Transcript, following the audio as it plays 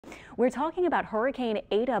We're talking about Hurricane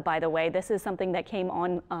Eta, by the way. This is something that came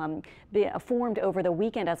on, formed over the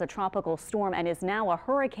weekend as a tropical storm and is now a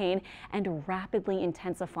hurricane and rapidly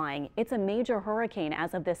intensifying. It's a major hurricane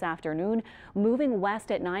as of this afternoon, moving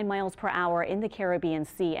west at 9 miles per hour in the Caribbean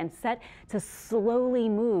Sea and set to slowly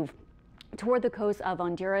move toward the coast of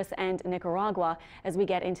Honduras and Nicaragua as we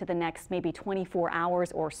get into the next maybe 24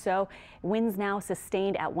 hours or so. Winds now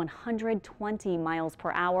sustained at 120 miles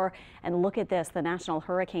per hour. And look at this, the National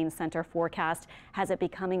Hurricane Center forecast has it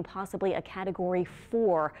becoming possibly a category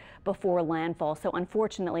 4 before landfall. So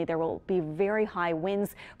unfortunately, there will be very high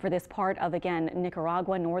winds for this part of, again,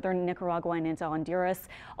 Nicaragua, northern Nicaragua and into Honduras.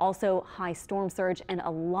 Also high storm surge and a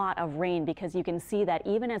lot of rain, because you can see that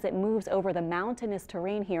even as it moves over the mountainous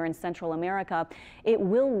terrain here in Central America, it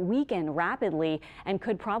will weaken rapidly and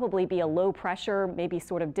could probably be a low pressure, maybe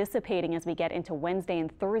sort of dissipating as we get into Wednesday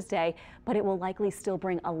and Thursday, but it will likely still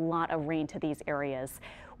bring a lot of rain to these areas.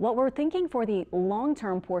 What we're thinking for the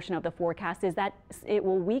long-term portion of the forecast is that it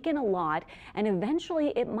will weaken a lot and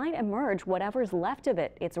eventually it might emerge whatever's left of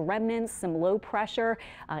it. Its remnants, some low pressure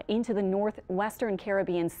into the northwestern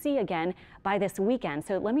Caribbean Sea again by this weekend.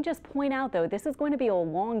 So let me just point out, though, this is going to be a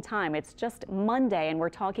long time. It's just Monday and we're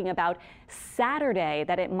talking about Saturday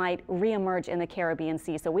that it might reemerge in the Caribbean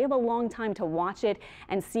Sea. So we have a long time to watch it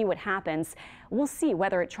and see what happens. We'll see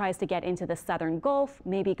whether it tries to get into the southern Gulf,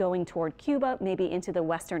 maybe going toward Cuba, maybe into the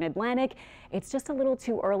western Atlantic. It's just a little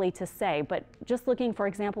too early to say, but just looking, for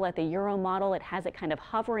example, at the Euro model, it has it kind of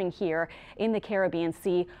hovering here in the Caribbean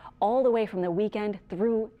Sea all the way from the weekend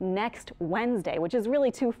through next Wednesday, which is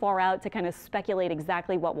really too far out to kind of speculate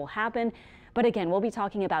exactly what will happen. But again, we'll be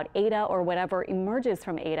talking about Eta or whatever emerges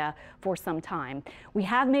from Eta for some time. We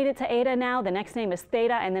have made it to Eta now. The next name is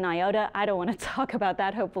Theta and then Iota. I don't want to talk about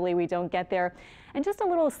that. Hopefully we don't get there. And just a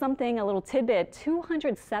little something, a little tidbit.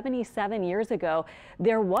 277 years ago,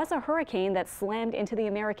 there was a hurricane that slammed into the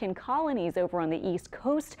American colonies over on the East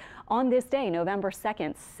Coast on this day, November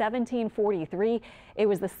 2nd, 1743. It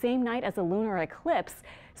was the same night as a lunar eclipse.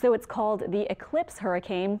 So it's called the eclipse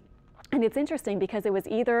hurricane. And it's interesting because it was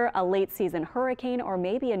either a late season hurricane or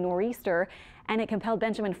maybe a nor'easter, and it compelled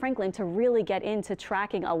Benjamin Franklin to really get into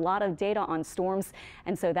tracking a lot of data on storms.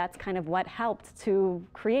 And so that's kind of what helped to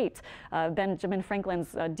create Benjamin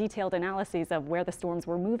Franklin's detailed analyses of where the storms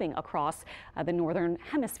were moving across the northern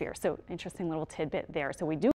hemisphere. So interesting little tidbit there. So we do